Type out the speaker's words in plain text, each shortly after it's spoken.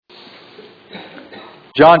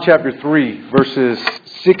John chapter 3, verses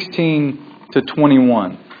 16 to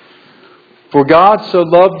 21. For God so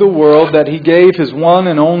loved the world that He gave His one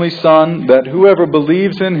and only Son, that whoever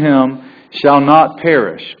believes in Him shall not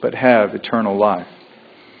perish, but have eternal life.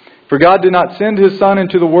 For God did not send His Son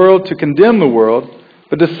into the world to condemn the world,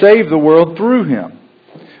 but to save the world through Him.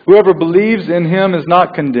 Whoever believes in Him is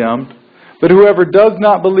not condemned, but whoever does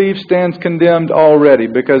not believe stands condemned already,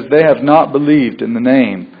 because they have not believed in the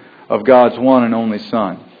name of God's one and only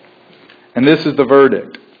Son. And this is the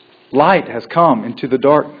verdict. Light has come into the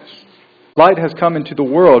darkness. Light has come into the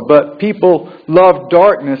world, but people love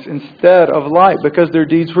darkness instead of light because their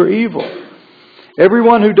deeds were evil.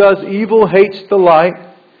 Everyone who does evil hates the light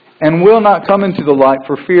and will not come into the light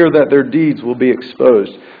for fear that their deeds will be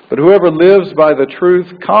exposed. But whoever lives by the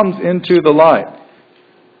truth comes into the light,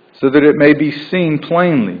 so that it may be seen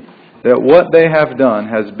plainly that what they have done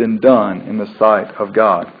has been done in the sight of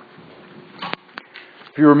God.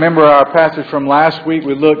 If you remember our passage from last week,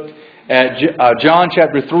 we looked at John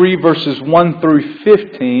chapter 3, verses 1 through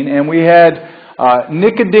 15, and we had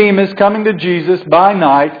Nicodemus coming to Jesus by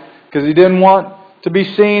night because he didn't want to be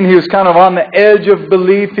seen. He was kind of on the edge of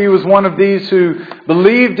belief. He was one of these who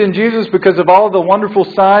believed in Jesus because of all the wonderful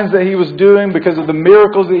signs that He was doing, because of the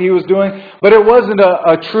miracles that He was doing. But it wasn't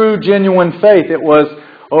a true, genuine faith. It was,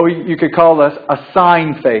 you could call us a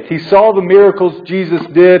sign faith. He saw the miracles Jesus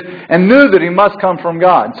did and knew that He must come from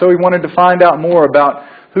God. So he wanted to find out more about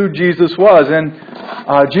who Jesus was.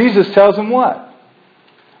 And Jesus tells him what?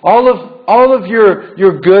 All of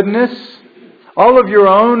your goodness, all of your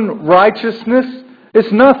own righteousness, it's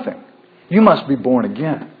nothing. You must be born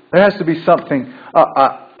again. There has to be something,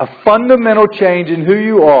 a fundamental change in who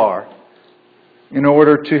you are in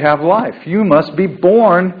order to have life. You must be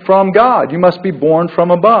born from God. You must be born from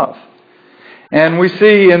above. And we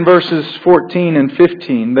see in verses 14 and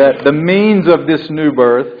 15 that the means of this new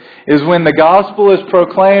birth is when the gospel is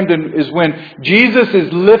proclaimed and is when Jesus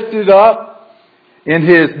is lifted up in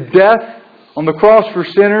His death on the cross for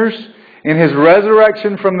sinners, in His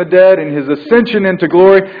resurrection from the dead, in His ascension into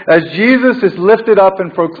glory. As Jesus is lifted up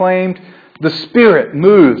and proclaimed, the Spirit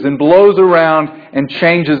moves and blows around and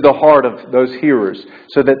changes the heart of those hearers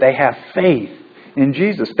so that they have faith in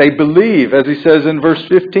Jesus. They believe, as He says in verse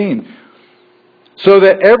 15, so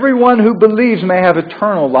that everyone who believes may have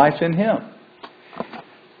eternal life in Him.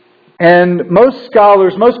 And most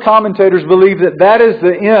scholars, most commentators believe that that is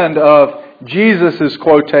the end of Jesus'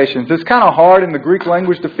 quotations. It's kind of hard in the Greek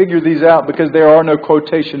language to figure these out because there are no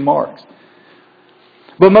quotation marks.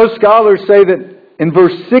 But most scholars say that in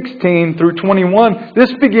verse 16 through 21,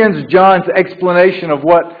 this begins John's explanation of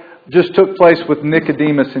what just took place with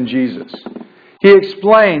Nicodemus and Jesus. He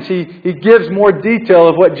explains, he gives more detail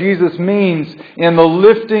of what Jesus means in the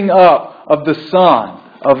lifting up of the Son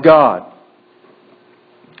of God.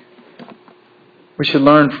 We should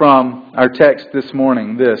learn from our text this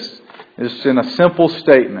morning this. It's in a simple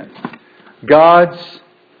statement. God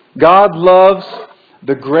loves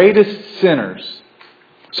the greatest sinners,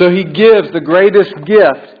 so He gives the greatest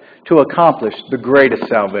gift to accomplish the greatest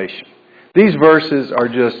salvation. These verses are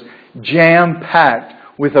just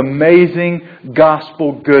jam-packed with amazing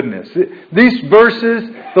gospel goodness. These verses,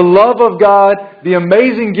 the love of God, the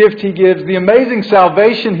amazing gift He gives, the amazing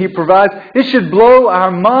salvation He provides, it should blow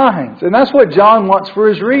our minds. And that's what John wants for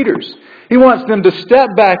his readers. He wants them to step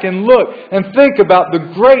back and look and think about the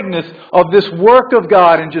greatness of this work of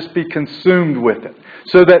God and just be consumed with it,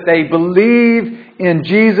 so that they believe in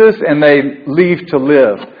Jesus and they leave to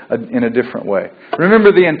live in a different way.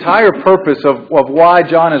 Remember the entire purpose of why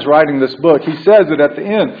John is writing this book. He says it at the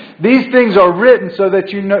end. These things are written so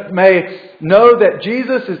that you may know that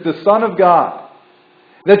Jesus is the Son of God,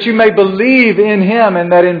 that you may believe in Him, and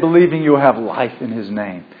that in believing you will have life in His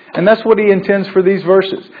name. And that's what He intends for these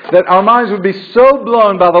verses. That our minds would be so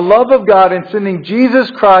blown by the love of God in sending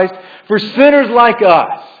Jesus Christ for sinners like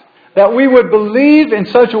us, that we would believe in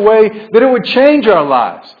such a way that it would change our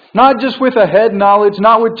lives. Not just with a head knowledge,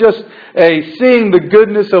 not with just seeing the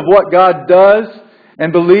goodness of what God does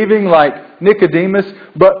and believing like Nicodemus,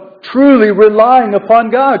 but truly relying upon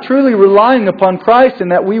God, truly relying upon Christ,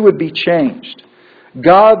 and that we would be changed.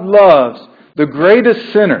 God loves the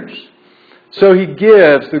greatest sinners, so He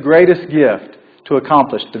gives the greatest gift to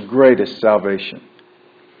accomplish the greatest salvation.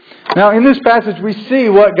 Now, in this passage, we see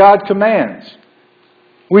what God commands.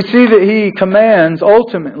 We see that He commands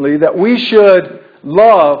ultimately that we should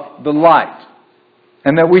love the light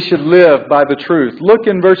and that we should live by the truth. Look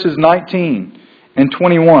in verses 19 and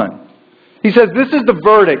 21. He says, this is the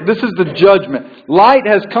verdict, this is the judgment. Light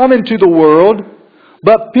has come into the world,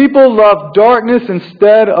 But people loved darkness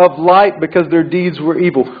instead of light because their deeds were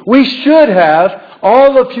evil. We should have,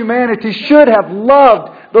 all of humanity should have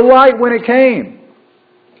loved the light when it came.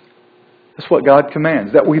 That's what God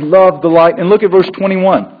commands, that we love the light. And look at verse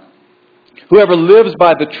 21. Whoever lives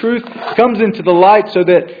by the truth comes into the light so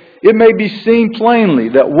that it may be seen plainly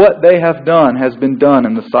that what they have done has been done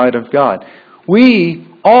in the sight of God. We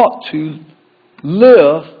ought to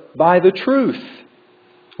live by the truth.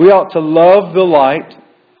 We ought to love the light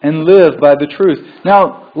and live by the truth.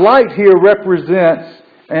 Now, light here represents,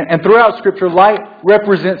 and throughout Scripture, light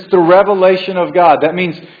represents the revelation of God. That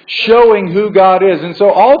means showing who God is. And so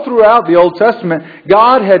all throughout the Old Testament,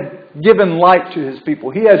 God had given light to His people.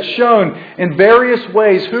 He had shown in various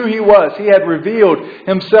ways who He was. He had revealed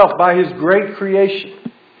Himself by His great creation.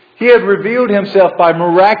 He had revealed Himself by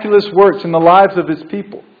miraculous works in the lives of His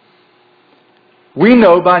people. We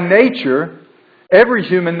know by nature, every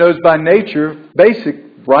human knows by nature, basic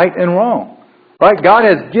right and wrong. Right? God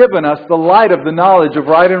has given us the light of the knowledge of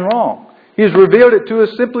right and wrong. He has revealed it to us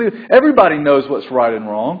simply. Everybody knows what's right and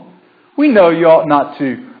wrong. We know you ought not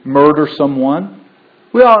to murder someone.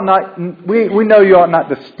 We know you ought not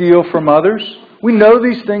to steal from others. We know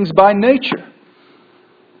these things by nature.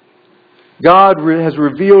 God has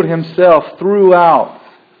revealed Himself throughout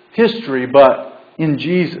history, but in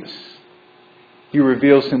Jesus, He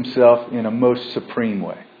reveals Himself in a most supreme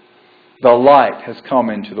way. The light has come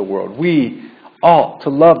into the world. We ought to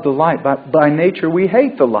love the light. By nature, we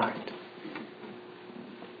hate the light.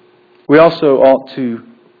 We also ought to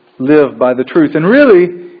live by the truth. And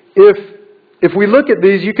really, if we look at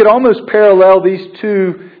these, you could almost parallel these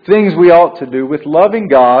two things we ought to do with loving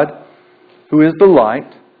God, who is the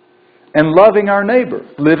light, and loving our neighbor,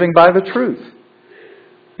 living by the truth.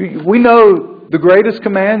 We know the greatest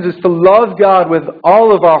commands is to love God with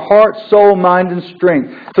all of our heart, soul, mind, and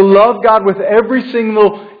strength. To love God with every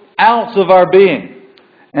single ounce of our being.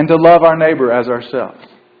 And to love our neighbor as ourselves.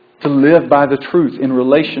 To live by the truth in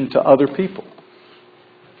relation to other people.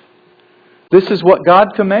 This is what God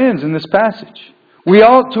commands in this passage. We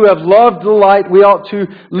ought to have loved the light. We ought to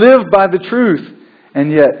live by the truth.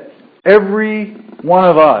 And yet, every one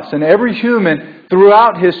of us and every human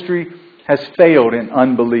throughout history has failed in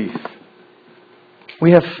unbelief.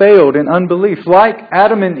 We have failed in unbelief. Like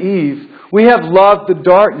Adam and Eve, we have loved the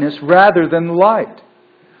darkness rather than the light.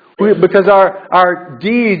 Because our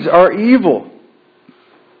deeds are evil.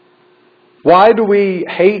 Why do we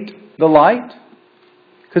hate the light?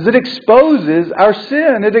 Because it exposes our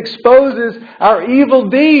sin. It exposes our evil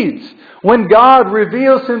deeds. When God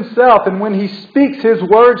reveals Himself and when He speaks His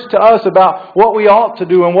words to us about what we ought to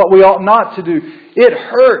do and what we ought not to do, it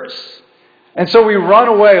hurts. And so we run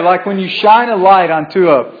away, like when you shine a light onto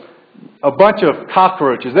a bunch of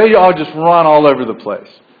cockroaches. They all just run all over the place.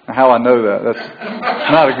 How I know that.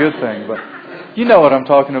 That's not a good thing, but you know what I'm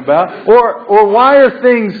talking about. Or why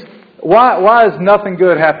does nothing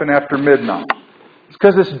good happen after midnight? It's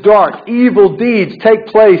because it's dark. Evil deeds take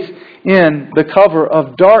place in the cover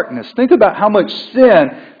of darkness. Think about how much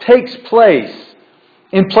sin takes place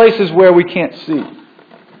in places where we can't see.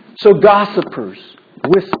 So gossipers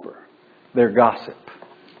whisper their gossip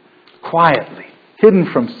quietly,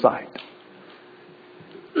 hidden from sight.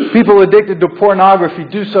 People addicted to pornography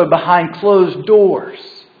do so behind closed doors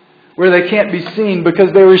where they can't be seen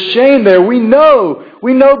because there is shame there. We know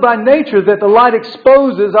by nature that the light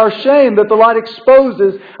exposes our shame, that the light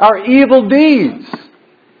exposes our evil deeds.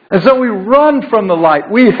 And so we run from the light.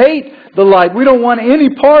 We hate the light. We don't want any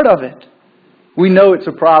part of it. We know it's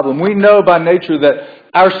a problem. We know by nature that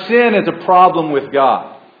our sin is a problem with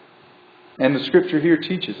God. And the Scripture here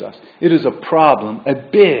teaches us it is a problem, a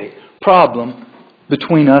big problem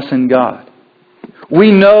between us and God.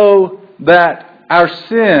 We know that our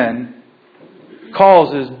sin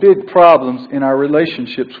causes big problems in our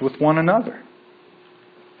relationships with one another.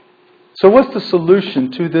 So what's the solution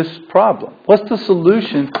to this problem? What's the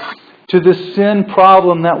solution to this sin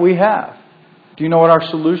problem that we have? Do you know what our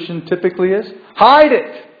solution typically is? Hide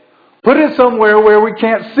it! Put it somewhere where we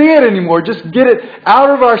can't see it anymore. Just get it out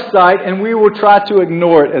of our sight and we will try to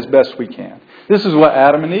ignore it as best we can. This is what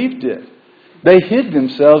Adam and Eve did. They hid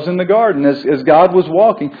themselves in the garden as God was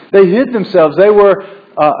walking. They hid themselves. They were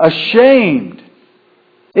ashamed.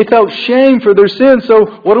 They felt shame for their sin. So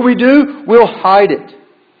what do? We'll hide it.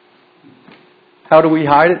 How do we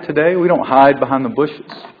hide it today? We don't hide behind the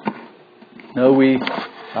bushes. No, we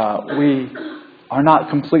are not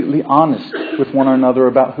completely honest with one another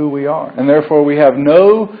about who we are. And therefore we have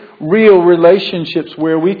no real relationships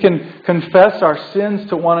where we can confess our sins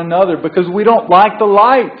to one another because we don't like the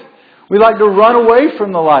light. We like to run away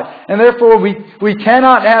from the light. And therefore we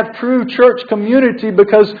cannot have true church community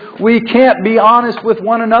because we can't be honest with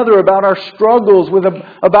one another about our struggles,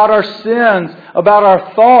 about our sins, about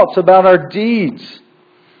our thoughts, about our deeds.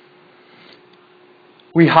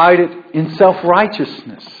 We hide it in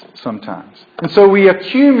self-righteousness sometimes. And so we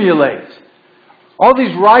accumulate all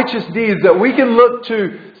these righteous deeds that we can look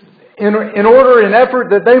to in order and effort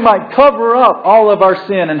that they might cover up all of our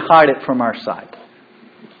sin and hide it from our sight.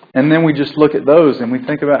 And then we just look at those and we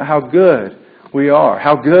think about how good we are,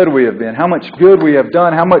 how good we have been, how much good we have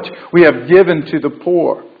done, how much we have given to the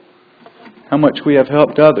poor, how much we have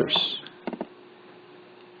helped others.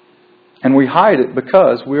 And we hide it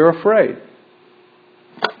because we are afraid.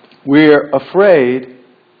 We're afraid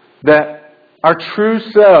that our true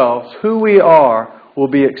selves, who we are, will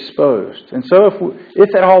be exposed. And so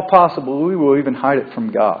if at all possible, we will even hide it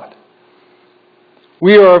from God.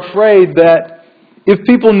 We are afraid that if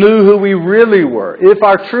people knew who we really were, if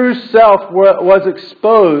our true self was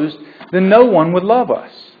exposed, then no one would love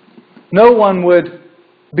us. No one would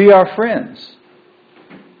be our friends.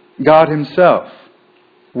 God Himself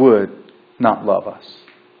would not love us.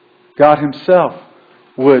 God Himself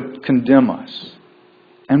would condemn us.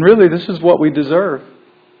 And really, this is what we deserve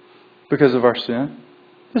because of our sin.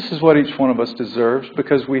 This is what each one of us deserves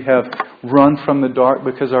because we have run from the dark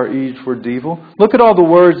because our deeds were evil. Look at all the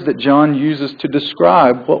words that John uses to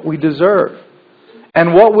describe what we deserve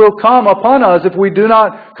and what will come upon us if we do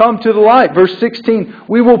not come to the light. Verse 16,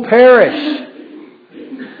 we will perish.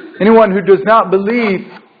 Anyone who does not believe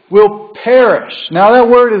will perish. Now that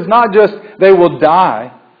word is not just they will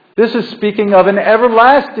die. This is speaking of an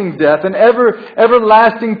everlasting death, an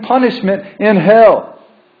everlasting punishment in hell.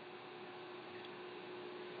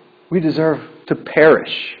 We deserve to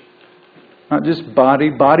perish. Not just body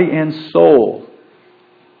and soul.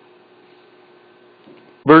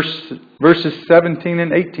 Verses 17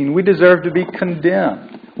 and 18. We deserve to be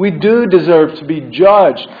condemned. We do deserve to be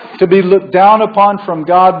judged, to be looked down upon from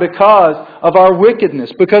God because of our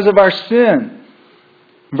wickedness, because of our sin.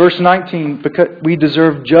 Verse 19, because we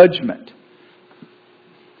deserve judgment.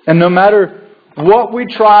 And no matter what we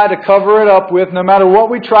try to cover it up with, no matter what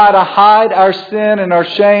we try to hide our sin and our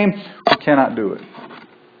shame, we cannot do it.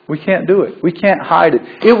 We can't do it. We can't hide it.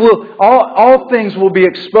 It will all things will be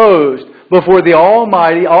exposed before the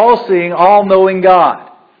Almighty, all-seeing, all-knowing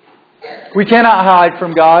God. We cannot hide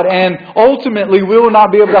from God, and ultimately we will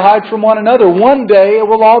not be able to hide from one another. One day it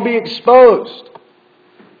will all be exposed.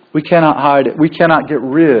 We cannot hide it. We cannot get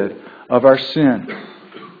rid of our sin.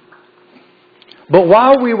 But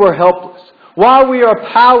while we were helpless, while we are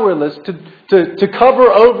powerless to cover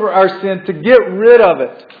over our sin, to get rid of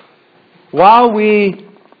it, while we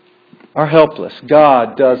are helpless,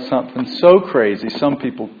 God does something so crazy, some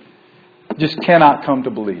people just cannot come to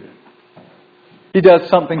believe it. He does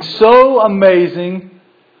something so amazing,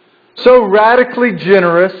 so radically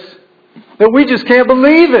generous, that we just can't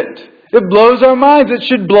believe it. It blows our minds. It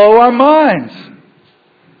should blow our minds.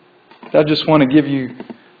 I just want to give you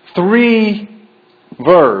 3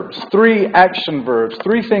 verbs, 3 action verbs,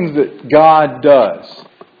 3 things that God does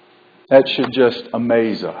that should just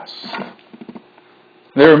amaze us.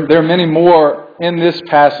 There are many more in this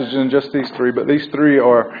passage than just these 3, but these 3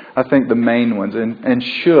 are, I think, the main ones and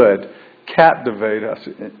should captivate us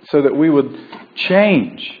so that we would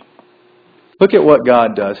change. Look at what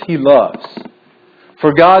God does. He loves.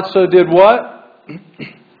 For God so did what?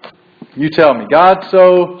 You tell me. God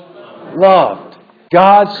so loved.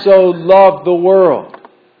 God so loved the world.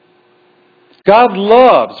 God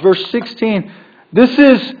loves. Verse 16. This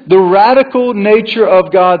is the radical nature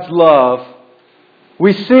of God's love.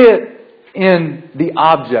 We see it in the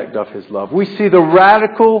object of His love. We see the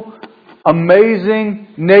radical, amazing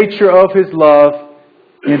nature of His love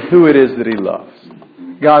in who it is that He loves.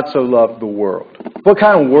 God so loved the world. What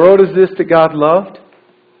kind of world is this that God loved?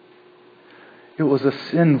 It was a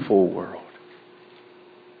sinful world.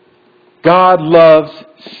 God loves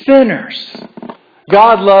sinners.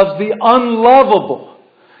 God loves the unlovable.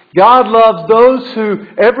 God loves those who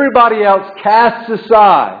everybody else casts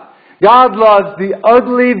aside. God loves the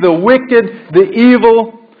ugly, the wicked, the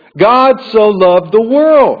evil. God so loved the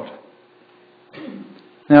world.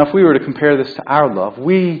 Now, if we were to compare this to our love,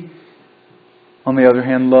 we, on the other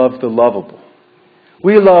hand, love the lovable.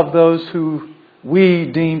 We love those who we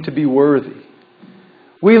deem to be worthy.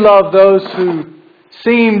 We love those who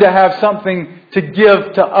seem to have something to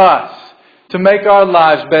give to us, to make our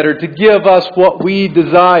lives better, to give us what we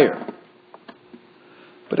desire.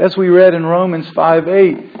 But as we read in Romans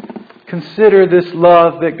 5:8, consider this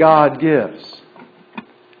love that God gives.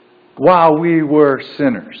 While we were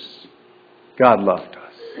sinners, God loved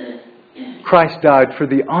us. Christ died for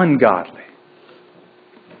the ungodly.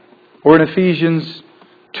 Or in Ephesians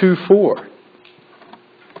 2:4.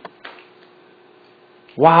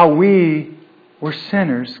 While we were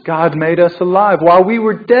sinners, God made us alive. While we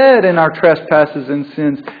were dead in our trespasses and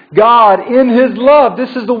sins, God, in His love,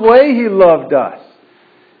 this is the way He loved us.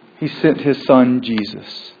 He sent His Son,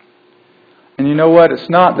 Jesus. And you know what? It's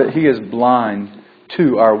not that He is blind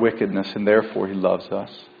to our wickedness and therefore He loves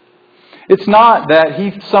us. It's not that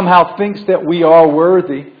He somehow thinks that we are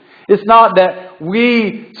worthy. It's not that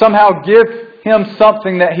we somehow give Him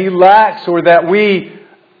something that He lacks, or that we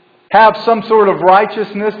have some sort of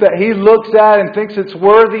righteousness that He looks at and thinks it's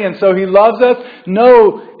worthy and so He loves us.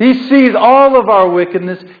 No, He sees all of our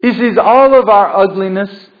wickedness. He sees all of our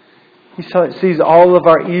ugliness. He sees all of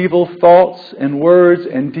our evil thoughts and words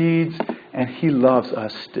and deeds, and He loves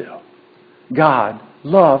us still. God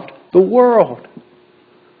loved the world.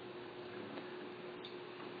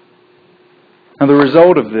 Now the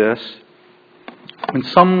result of this, when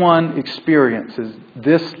someone experiences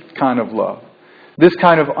this kind of love, this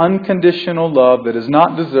kind of unconditional love that is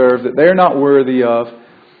not deserved, that they're not worthy of,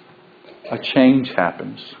 a change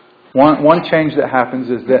happens. One change that happens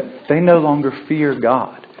is that they no longer fear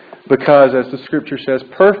God. Because, as the Scripture says,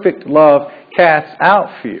 perfect love casts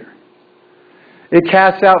out fear. It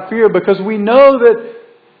casts out fear because we know that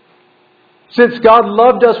since God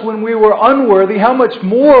loved us when we were unworthy, how much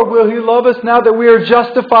more will He love us now that we are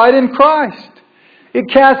justified in Christ? It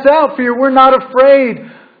casts out fear. We're not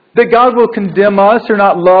afraid that God will condemn us or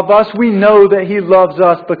not love us. We know that He loves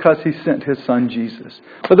us because He sent His Son Jesus.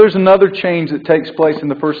 But there's another change that takes place in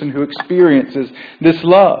the person who experiences this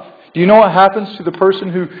love. Do you know what happens to the person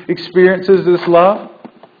who experiences this love?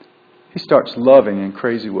 He starts loving in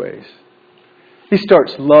crazy ways. He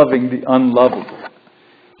starts loving the unlovable.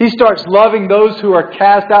 He starts loving those who are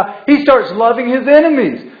cast out. He starts loving His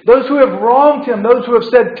enemies, those who have wronged Him, those who have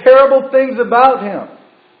said terrible things about Him.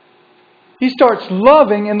 He starts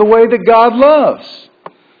loving in the way that God loves.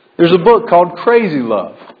 There's a book called Crazy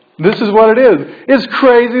Love. This is what it is. It's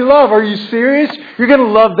crazy love. Are you serious? You're going to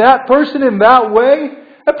love that person in that way?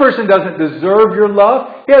 That person doesn't deserve your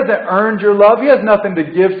love. He hasn't earned your love. He has nothing to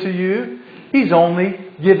give to you. He's only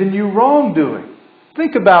given you wrongdoing.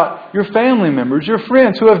 Think about your family members, your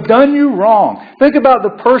friends who have done you wrong. Think about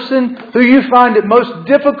the person who you find it most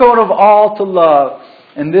difficult of all to love.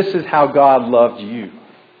 And this is how God loved you.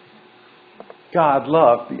 God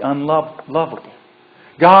loved the unlovable.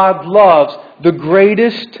 God loves the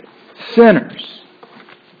greatest sinners.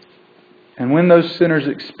 And when those sinners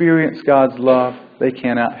experience God's love, they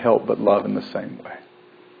cannot help but love in the same way.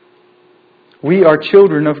 We are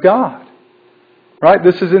children of God. Right?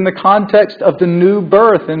 This is in the context of the new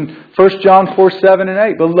birth in 1 John 4, 7 and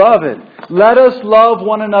 8. Beloved, let us love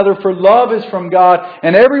one another, for love is from God,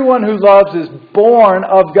 and everyone who loves is born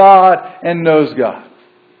of God and knows God.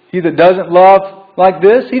 He that doesn't love like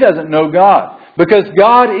this, he doesn't know God, because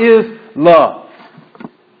God is love.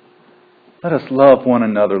 Let us love one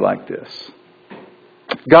another like this.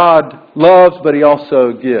 God loves, but He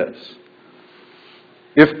also gives.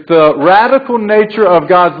 If the radical nature of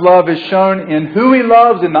God's love is shown in who He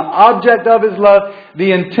loves, in the object of His love,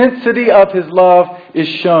 the intensity of His love is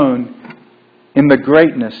shown in the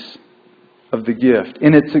greatness of the gift,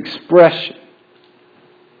 in its expression.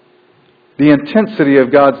 The intensity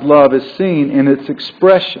of God's love is seen in its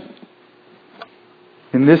expression.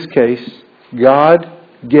 In this case, God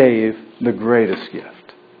gave the greatest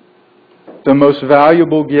gift, the most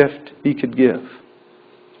valuable gift He could give.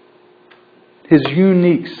 His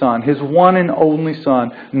unique Son, His one and only Son.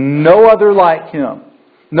 No other like Him.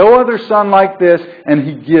 No other Son like this, and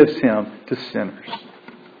He gives Him to sinners.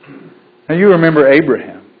 Now you remember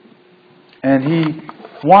Abraham. And he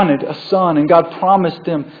wanted a son, and God promised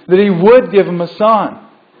him that He would give him a son.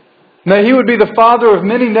 Now he would be the father of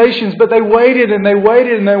many nations, but they waited and they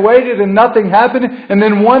waited and they waited and nothing happened. And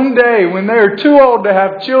then one day, when they are too old to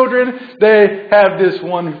have children, they have this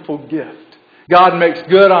wonderful gift. God makes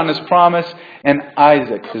good on His promise, and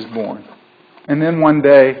Isaac is born. And then one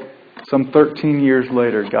day, some 13 years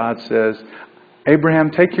later, God says, Abraham,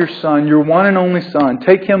 take your son, your one and only son,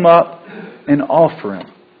 take him up and offer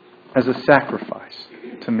him as a sacrifice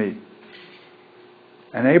to me.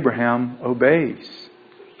 And Abraham obeys.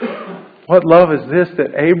 What love is this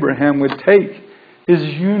that Abraham would take his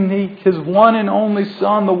unique, his one and only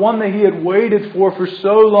son, the one that he had waited for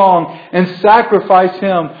so long, and sacrifice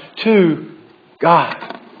him to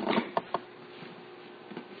God.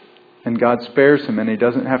 And God spares him, and he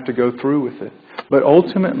doesn't have to go through with it. But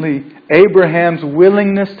ultimately, Abraham's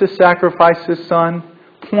willingness to sacrifice his son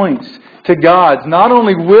points to God's not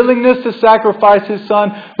only willingness to sacrifice His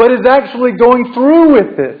Son, but is actually going through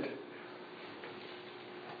with it.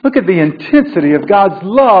 Look at the intensity of God's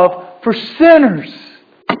love for sinners.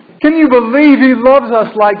 Can you believe He loves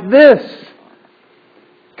us like this?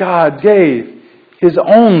 God gave His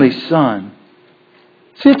only Son.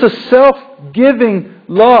 See, it's a self-giving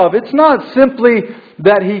love. It's not simply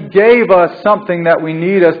that He gave us something that we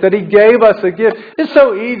need us, that He gave us a gift. It's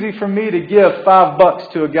so easy for me to give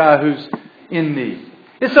 $5 to a guy who's in need.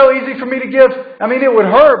 It's so easy for me to give, it would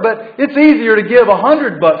hurt, but it's easier to give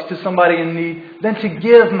 $100 to somebody in need than to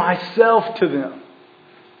give myself to them.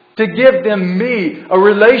 To give them me, a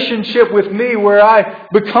relationship with me where I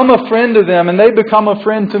become a friend to them and they become a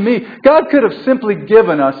friend to me. God could have simply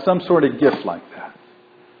given us some sort of gift like that.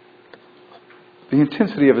 The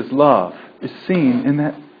intensity of His love is seen in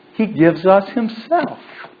that He gives us Himself.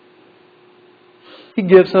 He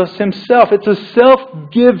gives us Himself. It's a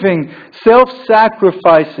self-giving,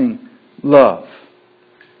 self-sacrificing love.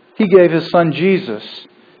 He gave His Son Jesus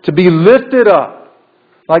to be lifted up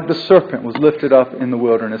like the serpent was lifted up in the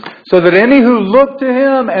wilderness, so that any who look to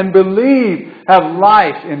Him and believe have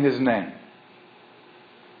life in His name.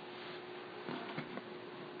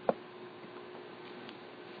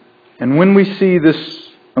 And when we see this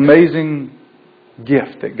amazing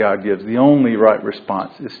gift that God gives, the only right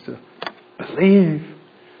response is to believe,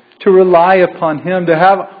 to rely upon Him, to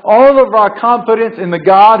have all of our confidence in the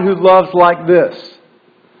God who loves like this.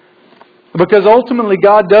 Because ultimately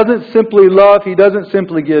God doesn't simply love, He doesn't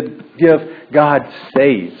simply give, God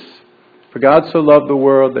saves. For God so loved the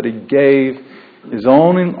world that He gave His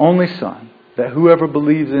only Son, that whoever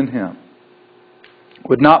believes in Him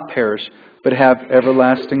would not perish, but have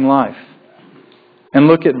everlasting life. And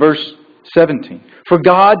look at verse 17. For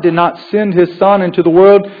God did not send His Son into the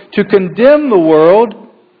world to condemn the world,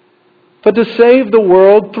 but to save the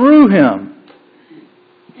world through Him.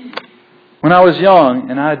 When I was young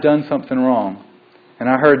and I had done something wrong, and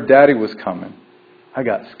I heard Daddy was coming, I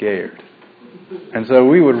got scared. And so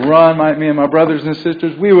we would run, me and my brothers and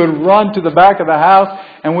sisters, we would run to the back of the house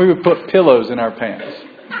and we would put pillows in our pants.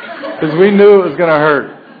 Because we knew it was going to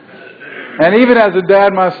hurt. And even as a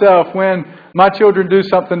dad myself, when my children do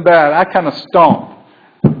something bad, I kind of stomp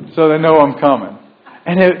so they know I'm coming.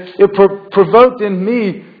 And it provoked in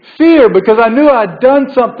me fear because I knew I'd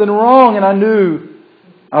done something wrong and I knew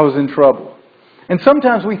I was in trouble. And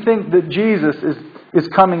sometimes we think that Jesus is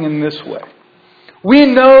coming in this way. We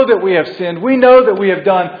know that we have sinned. We know that we have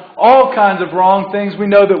done all kinds of wrong things. We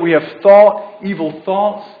know that we have thought evil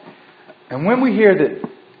thoughts. And when we hear that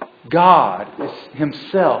God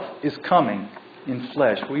Himself is coming in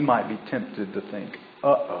flesh, we might be tempted to think,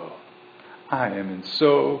 uh-oh, I am in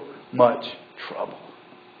so much trouble.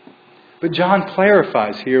 But John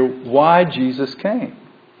clarifies here why Jesus came.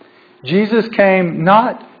 Jesus came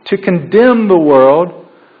not to condemn the world,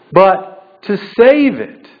 but to save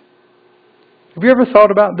it. Have you ever thought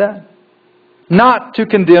about that? Not to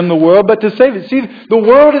condemn the world, but to save it. See, the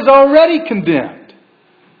world is already condemned.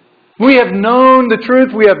 We have known the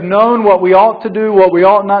truth. We have known what we ought to do, what we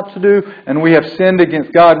ought not to do, and we have sinned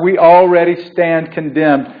against God. We already stand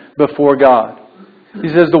condemned before God. He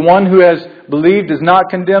says the one who has believed is not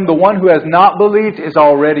condemned. The one who has not believed is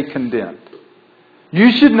already condemned. You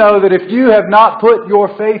should know that if you have not put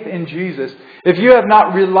your faith in Jesus, if you have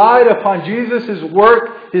not relied upon Jesus'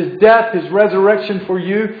 work, His death, His resurrection for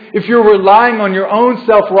you, if you're relying on your own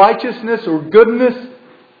self-righteousness or goodness,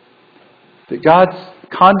 that God's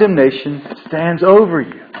condemnation stands over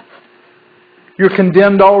you. You're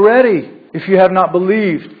condemned already if you have not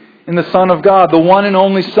believed in the Son of God, the one and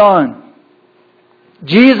only Son.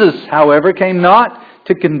 Jesus, however, came not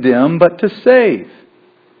to condemn, but to save.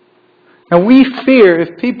 Now we fear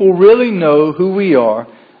if people really know who we are,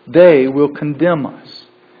 they will condemn us.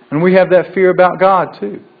 And we have that fear about God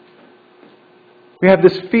too. We have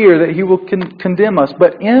this fear that He will condemn us.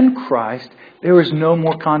 But in Christ, there is no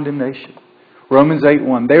more condemnation. Romans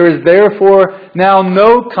 8:1. There is therefore now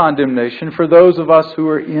no condemnation for those of us who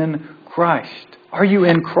are in Christ. Are you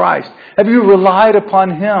in Christ? Have you relied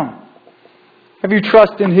upon Him? Have you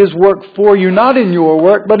trusted in His work for you? Not in your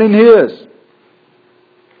work, but in His.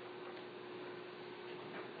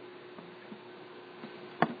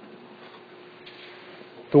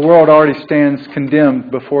 The world already stands condemned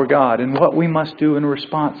before God. And what we must do in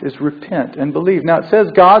response is repent and believe. Now it says,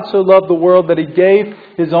 God so loved the world that He gave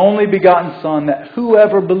His only begotten Son, that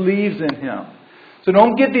whoever believes in Him. So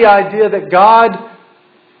don't get the idea that God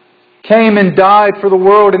came and died for the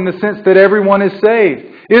world in the sense that everyone is saved.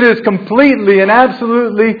 It is completely and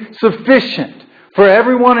absolutely sufficient for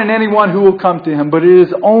everyone and anyone who will come to Him. But it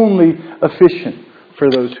is only efficient for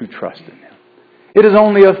those who trust in Him. It is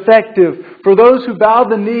only effective for those who bow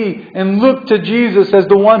the knee and look to Jesus as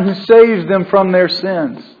the one who saves them from their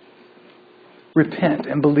sins. Repent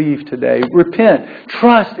and believe today. Repent.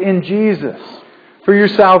 Trust in Jesus for your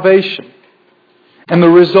salvation. And the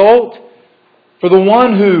result, for the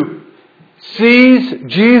one who sees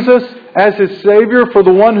Jesus as his Savior, for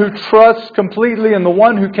the one who trusts completely in the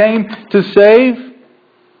one who came to save,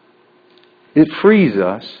 it frees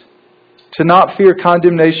us to not fear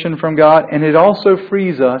condemnation from God, and it also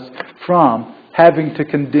frees us from having to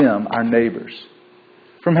condemn our neighbors,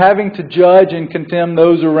 from having to judge and condemn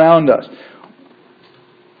those around us.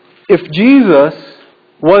 If Jesus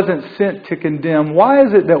wasn't sent to condemn, why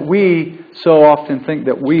is it that we so often think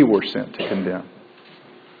that we were sent to condemn?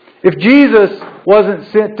 If Jesus wasn't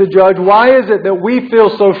sent to judge, why is it that we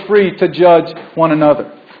feel so free to judge one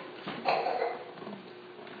another?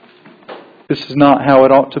 This is not how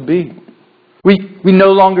it ought to be. We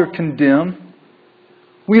no longer condemn.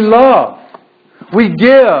 We love. We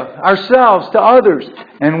give ourselves to others.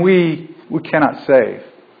 And we cannot save.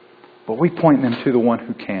 But we point them to the one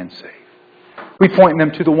who can save. We point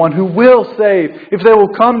them to the one who will save if they will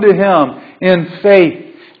come to Him in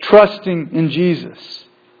faith, trusting in Jesus.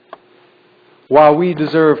 While we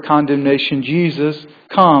deserve condemnation, Jesus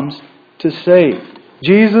comes to save.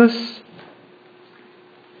 Jesus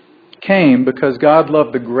came because God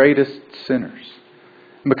loved the greatest sinners.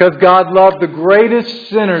 And because God loved the greatest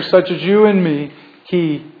sinners, such as you and me,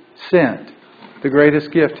 He sent the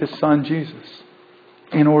greatest gift, His Son Jesus,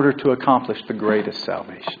 in order to accomplish the greatest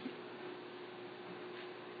salvation.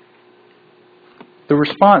 The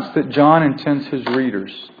response that John intends his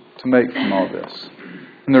readers to make from all this,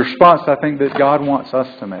 and the response I think that God wants us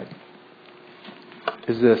to make,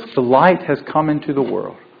 is this: the light has come into the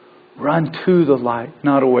world. Run to the light,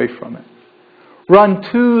 not away from it. Run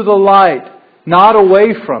to the light, not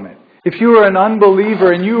away from it. If you are an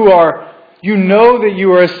unbeliever and you know that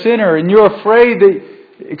you are a sinner and you're afraid that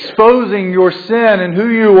exposing your sin and who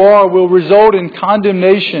you are will result in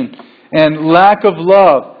condemnation and lack of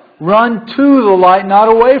love, run to the light, not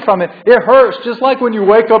away from it. It hurts, just like when you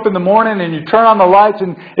wake up in the morning and you turn on the lights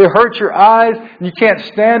and it hurts your eyes and you can't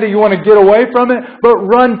stand it, you want to get away from it. But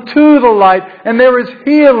run to the light, and there is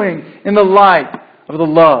healing in the light of the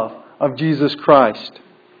love of Jesus Christ.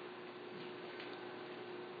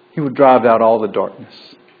 He will drive out all the darkness.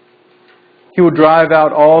 He will drive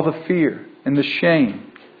out all the fear and the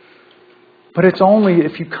shame. But it's only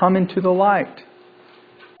if you come into the light.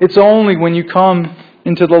 It's only when you come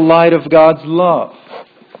into the light of God's love.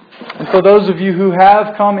 And for those of you who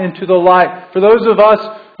have come into the light, for those of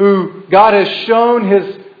us who God has shown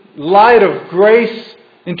His light of grace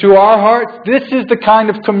into our hearts, this is the kind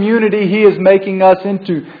of community He is making us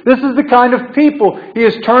into. This is the kind of people He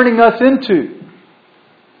is turning us into.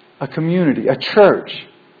 A community, a church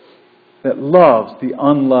that loves the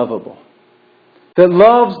unlovable. That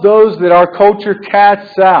loves those that our culture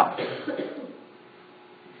casts out.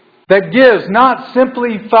 That gives not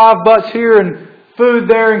simply $5 here and food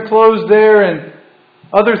there and clothes there and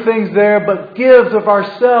other things there, but gives of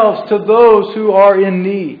ourselves to those who are in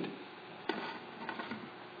need.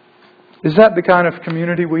 Is that the kind of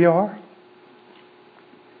community we are?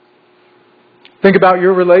 Think about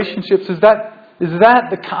your relationships. Is that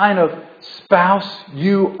the kind of spouse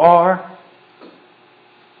you are?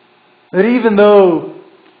 That even though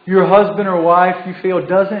your husband or wife you feel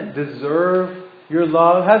doesn't deserve your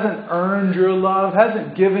love, hasn't earned your love,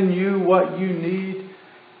 hasn't given you what you need,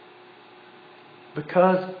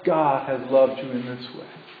 because God has loved you in this way,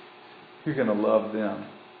 you're going to love them.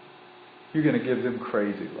 You're going to give them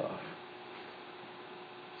crazy love.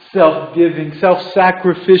 Self-giving,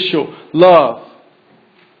 self-sacrificial love.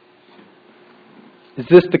 Is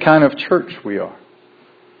this the kind of church we are?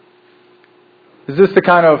 Is this the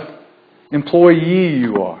kind of employee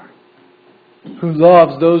you are? Who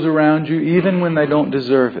loves those around you even when they don't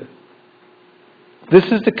deserve it? This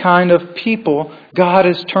is the kind of people God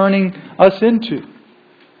is turning us into.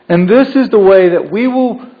 And this is the way that we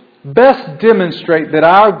will best demonstrate that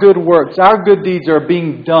our good works, our good deeds are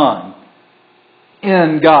being done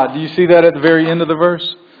in God. Do you see that at the very end of the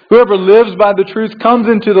verse? Whoever lives by the truth comes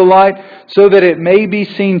into the light so that it may be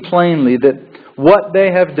seen plainly that what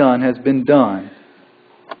they have done has been done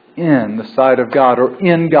in the sight of God, or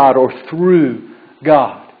in God, or through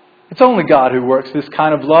God. It's only God who works this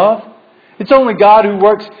kind of love. It's only God who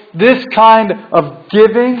works this kind of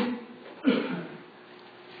giving.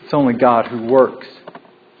 It's only God who works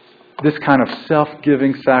this kind of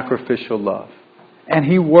self-giving, sacrificial love. And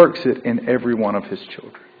He works it in every one of His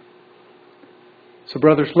children. So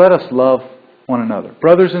brothers, let us love one another.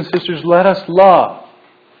 Brothers and sisters, let us love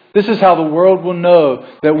This is how the world will know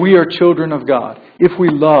that we are children of God, if we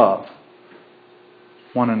love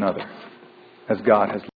one another as God has loved.